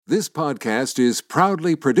This podcast is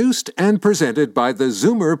proudly produced and presented by the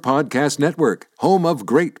Zoomer Podcast Network, home of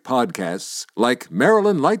great podcasts like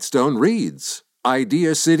Marilyn Lightstone Reads,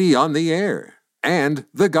 Idea City on the Air, and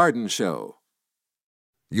The Garden Show.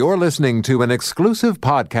 You're listening to an exclusive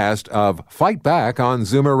podcast of Fight Back on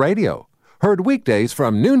Zoomer Radio, heard weekdays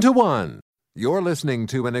from noon to 1. You're listening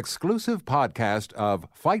to an exclusive podcast of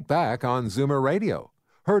Fight Back on Zoomer Radio,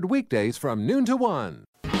 heard weekdays from noon to 1.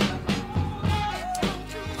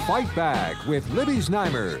 Fight Back with Libby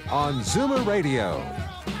Znaimer on Zoomer Radio.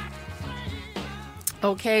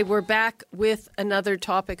 Okay, we're back with another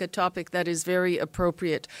topic, a topic that is very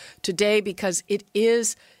appropriate today because it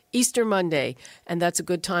is Easter Monday, and that's a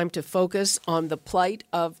good time to focus on the plight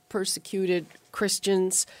of persecuted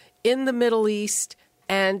Christians in the Middle East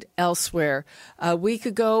and elsewhere. A week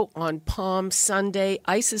ago on Palm Sunday,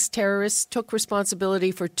 ISIS terrorists took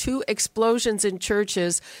responsibility for 2 explosions in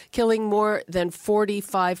churches, killing more than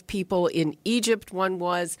 45 people in Egypt. One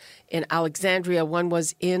was in Alexandria, one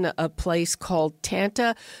was in a place called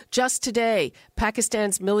Tanta. Just today,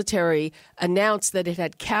 Pakistan's military announced that it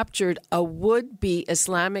had captured a would-be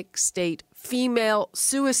Islamic State female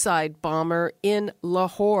suicide bomber in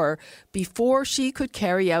Lahore before she could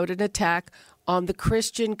carry out an attack on the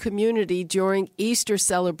Christian community during Easter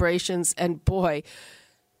celebrations. And boy,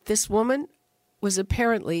 this woman is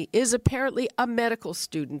apparently a medical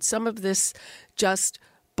student. Some of this just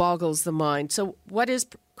boggles the mind. So what is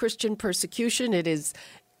Christian persecution? It is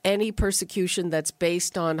any persecution that's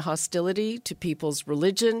based on hostility to people's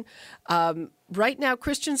religion. Right now,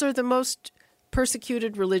 Christians are the most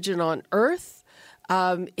persecuted religion on earth.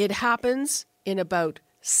 It happens in about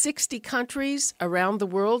 60 countries around the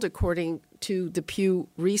world, according to the Pew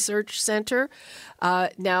Research Center.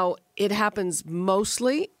 Now, it happens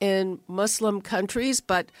mostly in Muslim countries,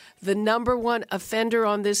 but the number one offender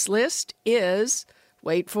on this list is,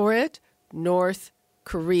 wait for it, North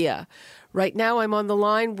Korea. Right now, I'm on the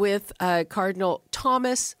line with Cardinal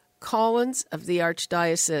Thomas Collins of the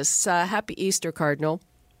Archdiocese. Happy Easter, Cardinal.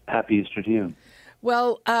 Happy Easter to you.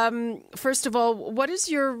 Well, first of all, what is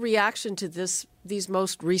your reaction to these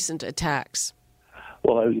most recent attacks?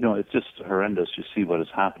 Well, it's just horrendous. You see what is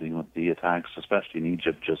happening with the attacks, especially in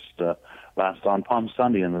Egypt, just last on Palm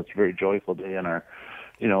Sunday, and it's a very joyful day in our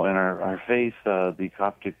faith. The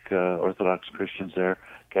Coptic Orthodox Christians there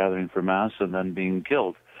gathering for Mass and then being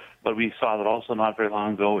killed. But we saw that also not very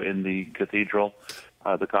long ago in the cathedral,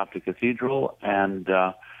 the Coptic Cathedral, and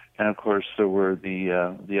of course there were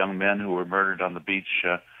the young men who were murdered on the beach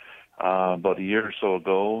about a year or so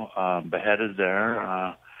ago, beheaded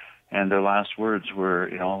there. And their last words were,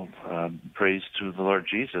 praise to the Lord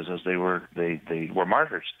Jesus as they were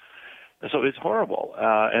martyrs. So it's horrible,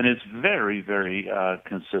 and it's very, very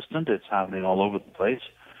consistent. It's happening all over the place,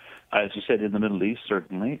 as you said, in the Middle East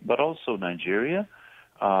certainly, but also Nigeria.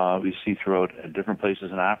 We see throughout different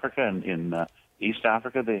places in Africa and in East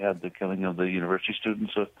Africa. They had the killing of the university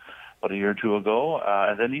students about a year or two ago,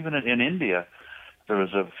 and then even in India, there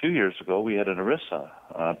was a few years ago. We had in Orissa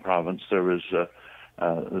province. There was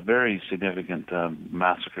very significant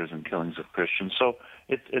massacres and killings of Christians. So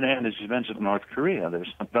and as you mentioned, North Korea,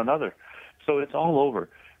 there's another. So it's all over.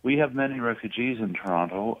 We have many refugees in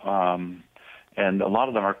Toronto, and a lot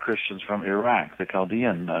of them are Christians from Iraq, the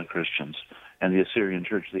Chaldean Christians, and the Assyrian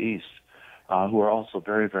Church of the East, who are also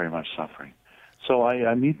very, very much suffering. So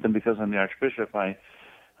I meet them because I'm the Archbishop.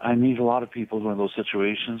 I meet a lot of people who are in those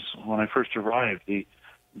situations. When I first arrived, the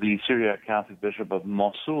Syriac Catholic Bishop of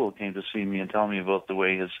Mosul came to see me and tell me about the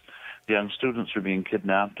way the young students were being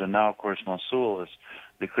kidnapped, and now, of course, Mosul,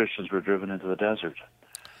 the Christians were driven into the desert.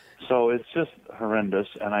 So it's just horrendous,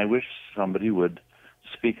 and I wish somebody would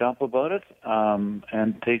speak up about it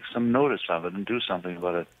and take some notice of it and do something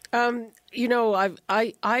about it.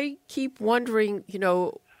 I keep wondering,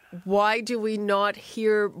 why do we not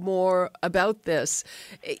hear more about this,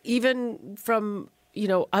 even from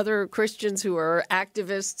other Christians who are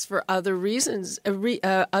activists for other reasons,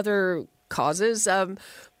 other causes.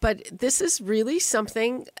 But this is really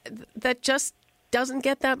something that just doesn't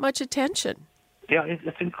get that much attention. Yeah,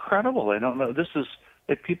 it's incredible. I don't know. This is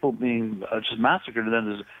like people being just massacred, and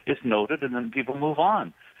then it's noted, and then people move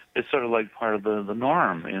on. It's sort of like part of the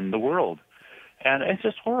norm in the world. And it's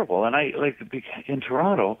just horrible. And in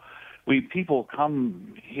Toronto, people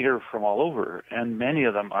come here from all over, and many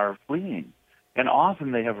of them are fleeing. And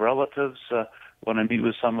often they have relatives. When I meet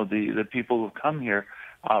with some of the people who come here,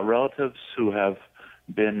 relatives who have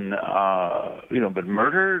been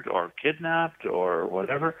murdered or kidnapped or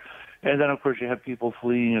whatever. And then, of course, you have people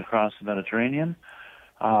fleeing across the Mediterranean.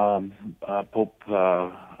 Pope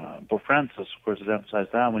Francis, of course, has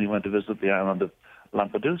emphasized that when he went to visit the island of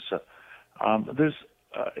Lampedusa.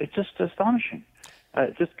 It's just astonishing.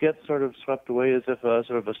 It just gets sort of swept away as if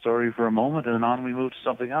sort of a story for a moment, and then on we move to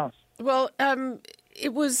something else. Well,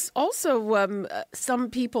 it was also some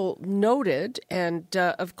people noted, and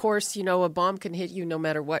of course, a bomb can hit you no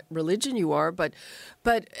matter what religion you are. But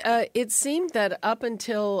it seemed that up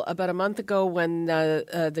until about a month ago, when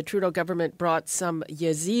the Trudeau government brought some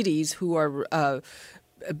Yazidis who are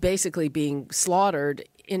basically being slaughtered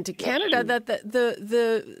into Canada, that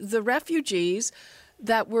the refugees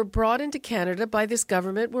that were brought into Canada by this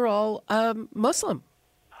government were all Muslim.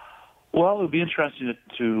 Well, it would be interesting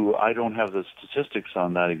to I don't have the statistics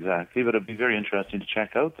on that exactly, but it would be very interesting to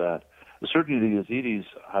check out that. Certainly the Yazidis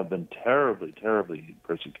have been terribly, terribly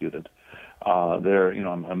persecuted. They're,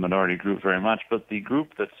 a minority group very much, but the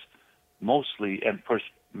group that's mostly, and of course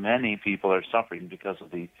many people are suffering because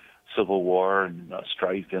of the civil war and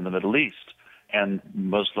strife in the Middle East, and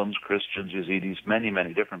Muslims, Christians, Yazidis, many,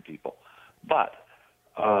 many different people. But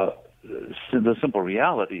the simple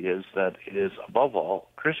reality is that it is above all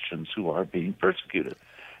Christians who are being persecuted,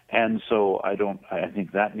 and so I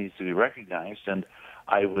think that needs to be recognized. And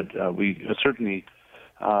we certainly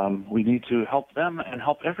we need to help them and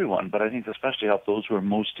help everyone, but I think especially help those who are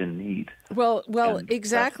most in need. Well,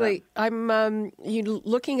 exactly. I'm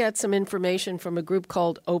looking at some information from a group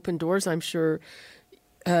called Open Doors. I'm sure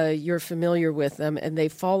you're familiar with them, and they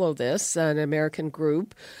follow this, an American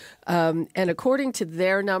group. And according to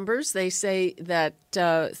their numbers, they say that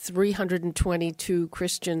 322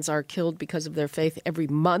 Christians are killed because of their faith every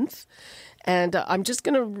month. And I'm just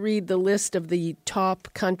going to read the list of the top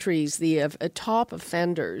countries, the top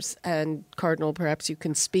offenders. And Cardinal, perhaps you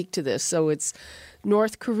can speak to this. So it's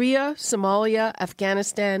North Korea, Somalia,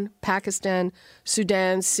 Afghanistan, Pakistan,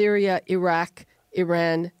 Sudan, Syria, Iraq,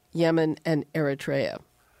 Iran, Yemen, and Eritrea.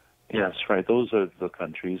 Yes, right. Those are the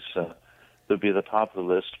countries that would be at the top of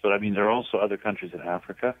the list. But, there are also other countries in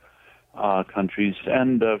Africa, countries,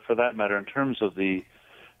 and for that matter, in terms of the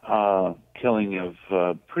killing of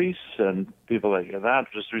priests and people like that,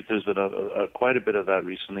 there's been quite a bit of that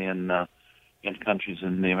recently in countries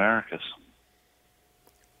in the Americas.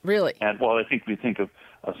 Really? And, I think we think of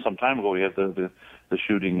some time ago, we had the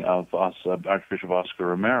shooting of Archbishop Oscar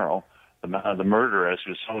Romero, the murderer. As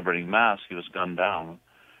he was celebrating Mass, he was gunned down.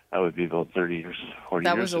 That would be about 30 years, 40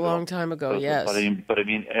 years ago. That was a long time ago, yes. But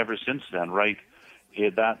ever since then, right,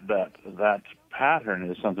 that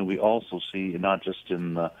pattern is something we also see not just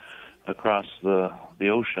across the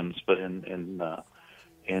oceans, but in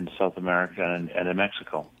South America and in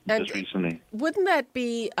Mexico just recently. Wouldn't that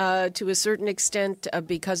be, to a certain extent,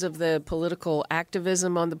 because of the political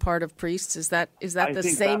activism on the part of priests? Is that the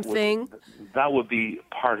same thing? That would be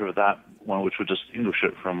part of that one, which would distinguish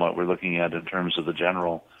it from what we're looking at in terms of the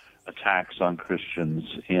general attacks on Christians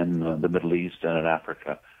in the Middle East and in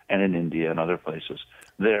Africa and in India and other places.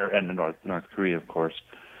 There, and in North Korea, of course.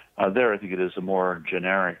 There, I think it is a more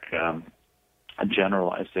generic,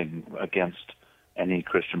 generalized thing against any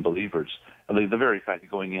Christian believers. The very fact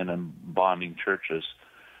of going in and bombing churches,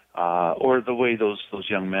 or the way those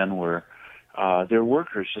young men were, they're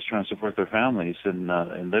workers just trying to support their families in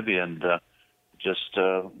Libya, and just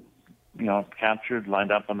captured,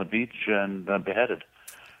 lined up on the beach, and beheaded.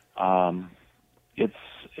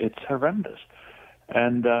 It's horrendous.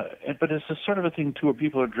 And but it's a sort of a thing too, where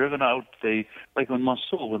people are driven out. Like in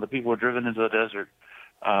Mosul, when the people were driven into the desert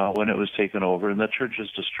when it was taken over, and the church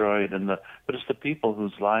is destroyed, but it's the people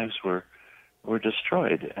whose lives were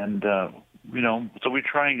destroyed. And so we're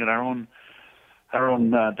trying in our own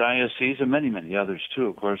diocese, and many others too.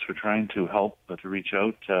 Of course, we're trying to help, to reach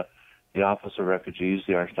out. The Office of Refugees,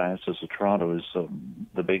 the Archdiocese of Toronto, is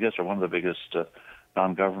the biggest, or one of the biggest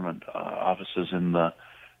non-government offices in the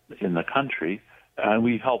country. And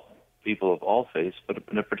we help people of all faiths, but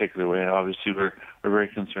in a particular way, obviously, we're very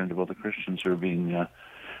concerned about the Christians who are being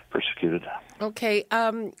persecuted. Okay.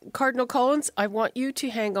 Cardinal Collins, I want you to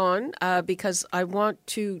hang on because I want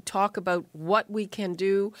to talk about what we can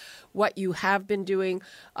do, what you have been doing.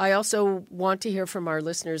 I also want to hear from our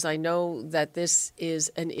listeners. I know that this is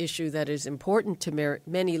an issue that is important to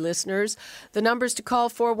many listeners. The numbers to call,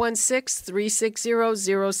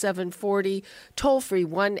 416-360-0740, toll-free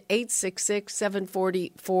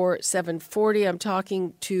 1-866-740-4740. I'm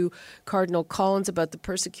talking to Cardinal Collins about the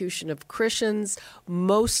persecution of Christians,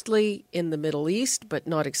 mostly in the Middle East, but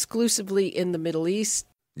not exclusively in the Middle East.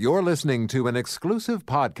 You're listening to an exclusive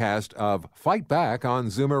podcast of Fight Back on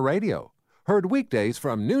Zoomer Radio. Heard weekdays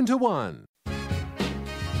from noon to 1.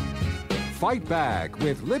 Fight Back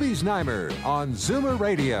with Libby Znaimer on Zoomer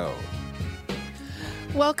Radio.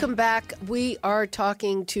 Welcome back. We are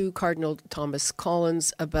talking to Cardinal Thomas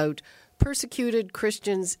Collins about persecuted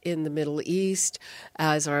Christians in the Middle East.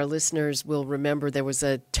 As our listeners will remember, there was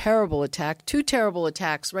a terrible attack, 2 terrible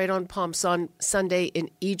attacks right on Palm Sunday in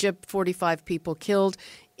Egypt, 45 people killed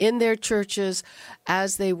in their churches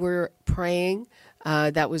as they were praying.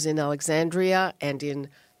 That was in Alexandria and in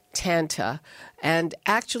Tanta. And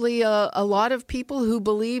actually, a lot of people who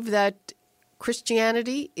believe that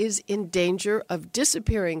Christianity is in danger of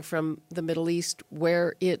disappearing from the Middle East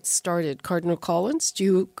where it started. Cardinal Collins, do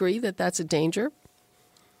you agree that that's a danger?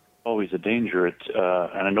 Always a danger.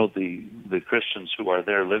 And I know the Christians who are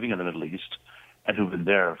there living in the Middle East and who've been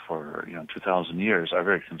there for 2,000 years are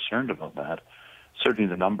very concerned about that. Certainly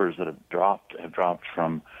the numbers that have dropped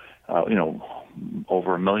from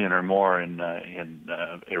over 1 million or more in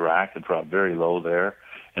Iraq. It dropped very low there,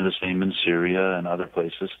 and the same in Syria and other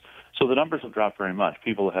places. So the numbers have dropped very much.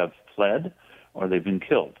 People have fled or they've been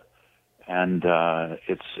killed, and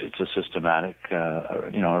it's a systematic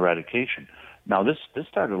eradication. Now this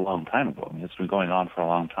started a long time ago. I mean, it's been going on for a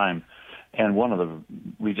long time, and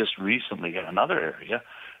we just recently in another area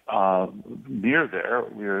near there,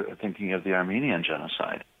 we're thinking of the Armenian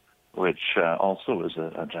genocide, which also is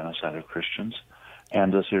a genocide of Christians,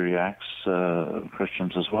 and the Syriacs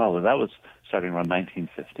Christians as well. And that was starting around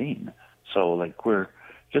 1915. So, we're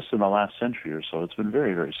just in the last century or so, it's been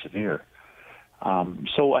very, very severe.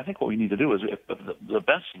 So I think what we need to do is, the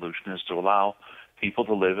best solution is to allow people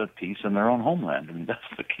to live at peace in their own homeland. I mean, that's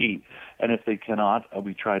the key. And if they cannot,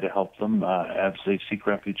 we try to help them as they seek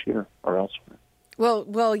refuge here or elsewhere.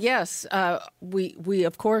 Well, yes, we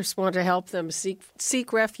of course want to help them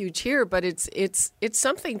seek refuge here, but it's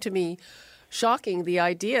something to me shocking, the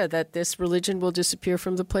idea that this religion will disappear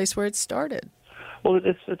from the place where it started. Well,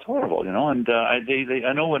 it's horrible, and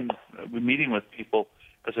I know when we're meeting with people,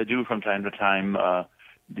 as I do from time to time,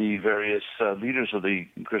 the various leaders of the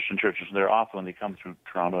Christian churches. When they come through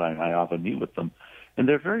Toronto, I often meet with them, and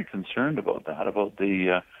they're very concerned about that, about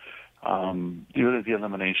the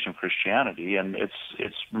elimination of Christianity, and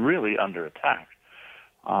it's really under attack,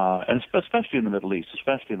 and especially in the Middle East,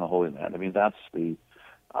 especially in the Holy Land. I mean, that's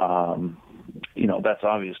that's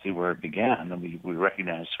obviously where it began, and we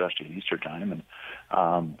recognize, especially at Easter time,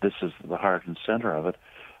 and this is the heart and center of it.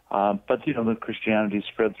 But the Christianity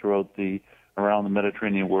spread around the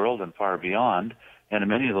Mediterranean world and far beyond, and in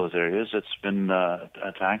many of those areas, it's been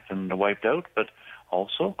attacked and wiped out, but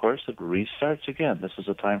also, of course, it restarts again. This is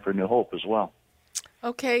a time for new hope as well.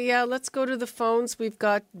 Okay, yeah, let's go to the phones. We've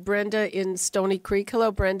got Brenda in Stony Creek. Hello,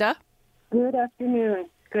 Brenda. Good afternoon.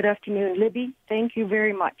 Good afternoon, Libby. Thank you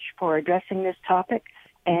very much for addressing this topic.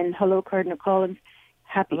 And hello, Cardinal Collins.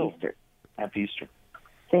 Happy Easter. Happy Easter.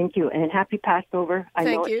 Thank you, and happy Passover. I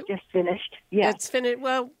know it's just finished. Yeah, it's finished.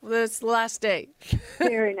 Well, it's the last day.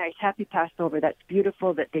 Very nice. Happy Passover. That's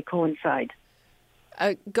beautiful that they coincide.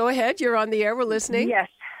 Go ahead. You're on the air. We're listening. Yes.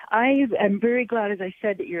 I am very glad, as I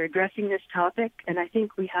said, that you're addressing this topic, and I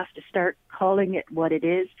think we have to start calling it what it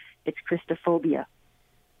is. It's Christophobia.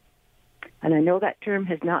 And I know that term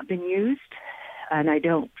has not been used, and I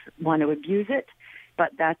don't want to abuse it,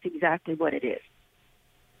 but that's exactly what it is.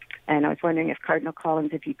 And I was wondering if Cardinal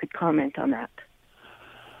Collins, if you could comment on that.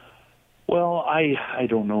 Well, I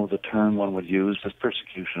don't know the term one would use. There's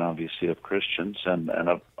persecution, obviously, of Christians and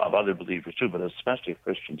of other believers too, but especially of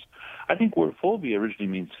Christians. I think word phobia originally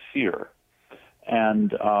means fear,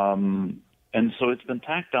 and so it's been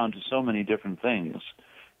tacked on to so many different things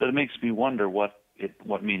that it makes me wonder what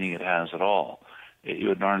meaning it has at all. It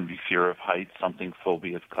would normally be fear of heights, something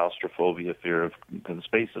phobia, claustrophobia, fear of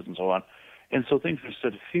spaces, and so on. And so things are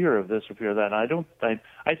said, fear of this or fear of that.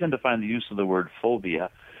 I tend to find the use of the word phobia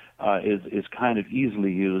is kind of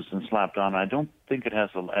easily used and slapped on. I don't think it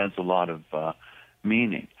adds a lot of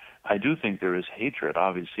meaning. I do think there is hatred,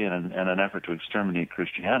 obviously, and an effort to exterminate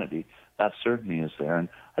Christianity. That certainly is there. And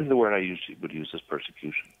I think the word I usually would use is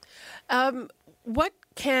persecution. What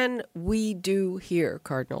can we do here,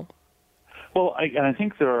 Cardinal? Well, I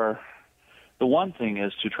think the one thing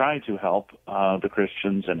is to try to help the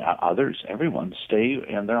Christians and others, everyone, stay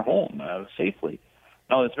in their home safely.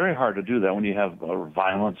 Now, it's very hard to do that when you have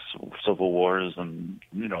violence, civil wars, and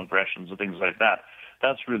aggressions and things like that.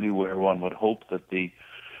 That's really where one would hope that the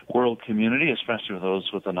world community, especially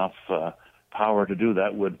those with enough power to do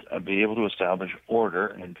that, would be able to establish order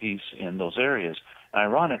and peace in those areas. And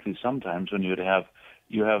ironically, sometimes when you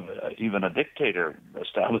have even a dictator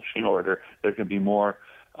establishing order, there can be more.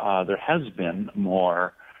 There has been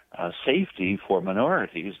more safety for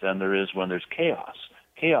minorities than there is when there's chaos.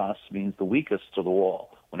 Chaos means the weakest to the wall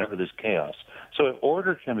whenever there's chaos. So if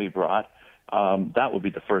order can be brought, that would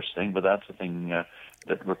be the first thing, but that's the thing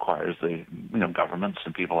that requires the governments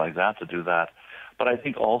and people like that to do that. But I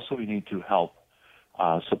think also we need to help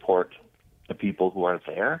support the people who are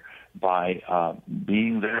there by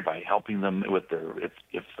being there, by helping them with their,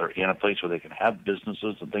 if they're in a place where they can have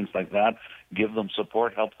businesses and things like that, give them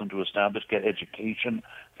support, help them to establish, get education,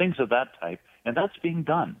 things of that type. And that's being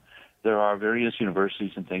done. There are various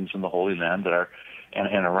universities and things in the Holy Land that are,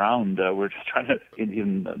 and around, we're trying to,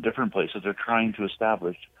 in different places, they're trying to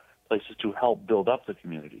establish places to help build up the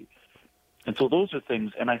community. And so those are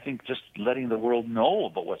things, and I think just letting the world know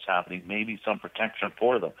about what's happening, maybe some protection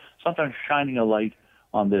for them. Sometimes shining a light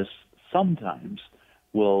on this sometimes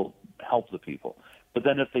will help the people. But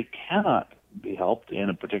then if they cannot be helped in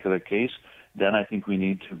a particular case, then I think we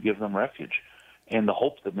need to give them refuge in the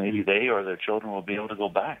hope that maybe they or their children will be able to go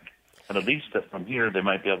back. And at least that from here they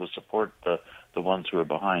might be able to support the ones who are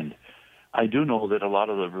behind. I do know that a lot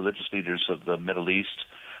of the religious leaders of the Middle East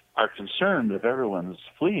are concerned if everyone's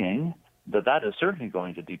fleeing, that is certainly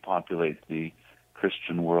going to depopulate the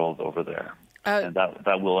Christian world over there. And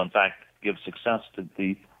that will, in fact, give success to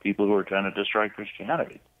the people who are trying to destroy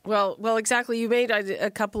Christianity. Well, exactly. You made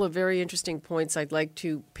a couple of very interesting points I'd like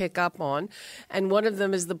to pick up on. And one of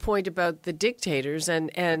them is the point about the dictators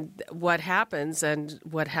and what happens and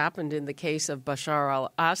what happened in the case of Bashar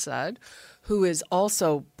al-Assad, who is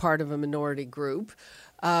also part of a minority group,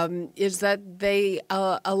 is that they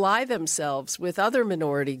ally themselves with other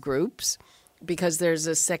minority groups because there's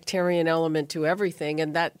a sectarian element to everything,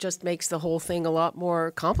 and that just makes the whole thing a lot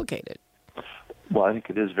more complicated. Well, I think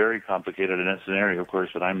it is very complicated in its scenario, of course,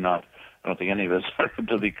 but I don't think any of us are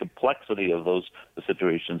into the complexity of the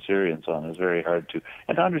situation Syria and so on. It's very hard to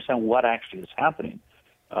understand what actually is happening.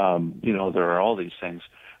 There are all these things.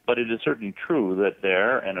 But it is certainly true that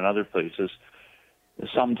there and in other places,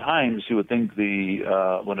 sometimes you would think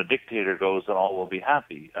when a dictator goes, then all will be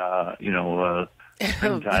happy.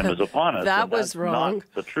 Springtime is upon us. That was wrong.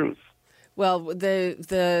 Not the truth. Well,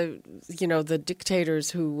 the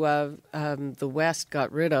dictators who the West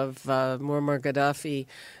got rid of, Muammar Gaddafi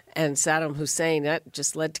and Saddam Hussein, that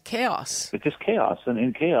just led to chaos. It's just chaos, and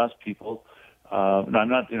in chaos, people. I'm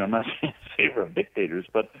not in favor of dictators,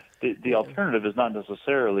 but the alternative is not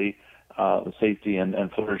necessarily safety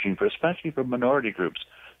and flourishing, especially for minority groups.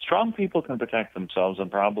 Strong people can protect themselves and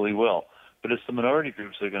probably will. But it's the minority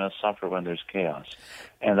groups that are going to suffer when there's chaos.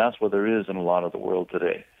 And that's what there is in a lot of the world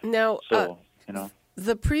today. Now,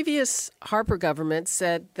 the previous Harper government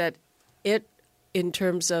said that it, in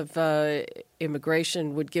terms of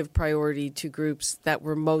immigration, would give priority to groups that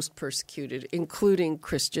were most persecuted, including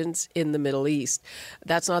Christians in the Middle East.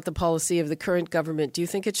 That's not the policy of the current government. Do you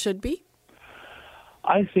think it should be?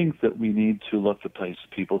 I think that we need to look to place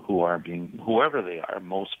people who are whoever they are,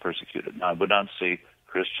 most persecuted. Now, I would not say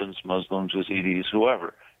Christians, Muslims, Yazidis,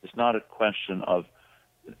 whoever. It's not a question of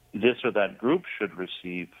this or that group should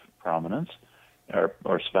receive prominence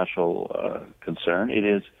or special concern. It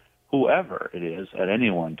is whoever it is at any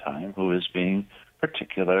one time who is being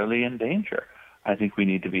particularly in danger. I think we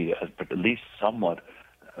need to be at least somewhat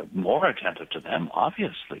more attentive to them,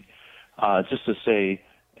 obviously. Just to say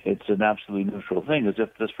it's an absolutely neutral thing, as if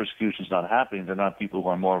this persecution is not happening, they're not people who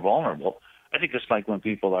are more vulnerable. I think it's like when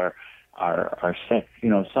people are sick.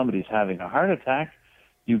 If somebody's having a heart attack,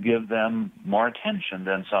 you give them more attention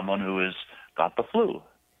than someone who has got the flu.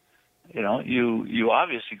 You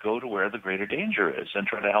obviously go to where the greater danger is and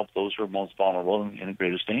try to help those who are most vulnerable in the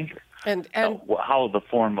greatest danger. And how the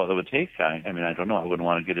form of it would take, I don't know. I wouldn't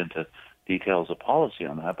want to get into details of policy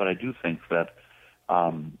on that, but I do think that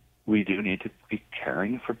we do need to be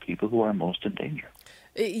caring for people who are most in danger.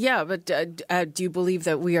 Yeah, but do you believe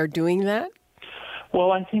that we are doing that?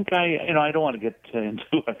 Well, I think I don't want to get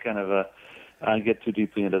into a kind of get too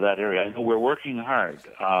deeply into that area. I know we're working hard.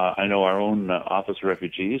 I know our own Office of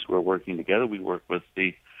Refugees. We're working together. We work with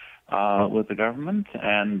the government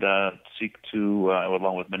and seek to,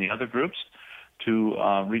 along with many other groups,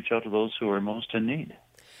 to reach out to those who are most in need.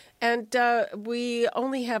 And we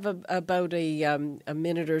only have about a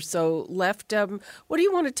minute or so left. What do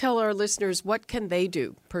you want to tell our listeners? What can they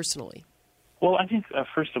do personally? Well, I think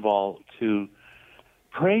first of all to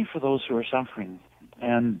pray for those who are suffering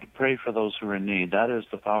and pray for those who are in need. That is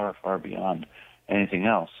the power far beyond anything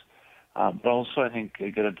else. But also, I think,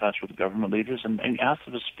 get in touch with government leaders and ask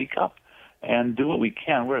them to speak up and do what we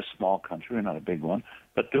can. We're a small country, we're not a big one,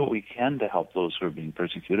 but do what we can to help those who are being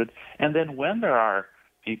persecuted. And then when there are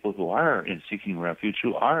people who are seeking refuge,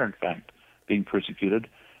 who are, in fact, being persecuted,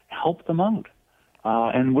 help them out.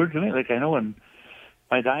 And we're doing it. I know in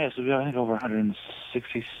my diocese, we have, I think, over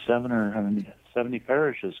 167 or 170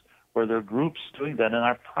 parishes where there are groups doing that. And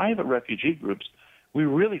our private refugee groups, We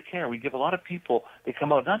really care. We give a lot of people, they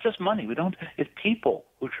come out, not just money. It's people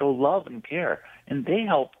who show love and care. And they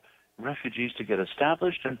help refugees to get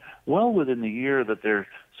established. And well within the year that they're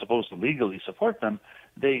supposed to legally support them,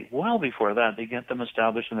 well before that, they get them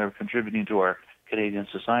established and they're contributing to our Canadian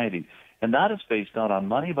society. And that is based not on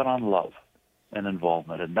money, but on love and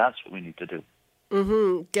involvement. And that's what we need to do.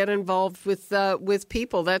 Mm-hmm. Get involved with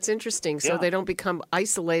people. That's interesting. So they don't become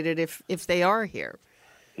isolated if they are here.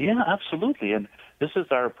 Yeah, absolutely. And this is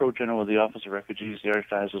our approach, with the Office of Refugees, the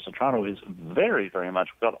Archdiocese of Toronto, is very, very much,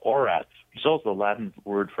 we've got ORAD. It's also the Latin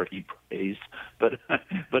word for he prays, but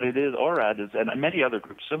it is ORAD, and many other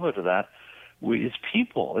groups similar to that. It's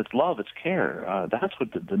people, it's love, it's care. That's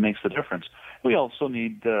what that makes the difference. We also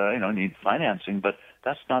need financing, but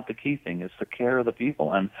that's not the key thing. It's the care of the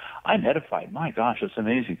people. And I'm edified. My gosh, it's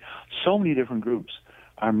amazing. So many different groups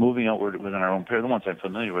are moving outward within our own parish, the ones I'm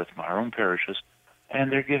familiar with, our own parishes,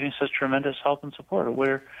 and they're giving such tremendous help and support.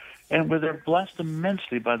 Where they're blessed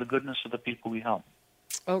immensely by the goodness of the people we help.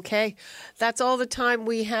 Okay. That's all the time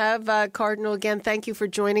we have. Cardinal, again, thank you for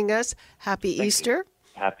joining us. Happy Easter.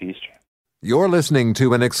 Happy Easter. You're listening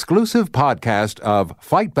to an exclusive podcast of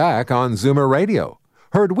Fight Back on Zoomer Radio.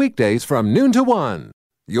 Heard weekdays from noon to 1.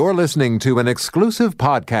 You're listening to an exclusive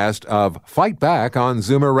podcast of Fight Back on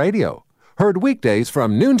Zoomer Radio. Heard weekdays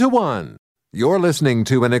from noon to 1. You're listening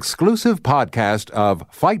to an exclusive podcast of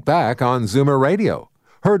Fight Back on Zoomer Radio.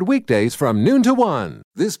 Heard weekdays from noon to 1.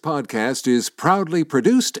 This podcast is proudly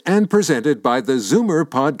produced and presented by the Zoomer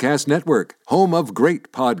Podcast Network, home of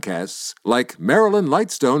great podcasts like Marilyn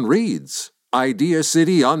Lightstone Reads, Idea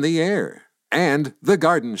City on the Air, and The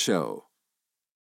Garden Show.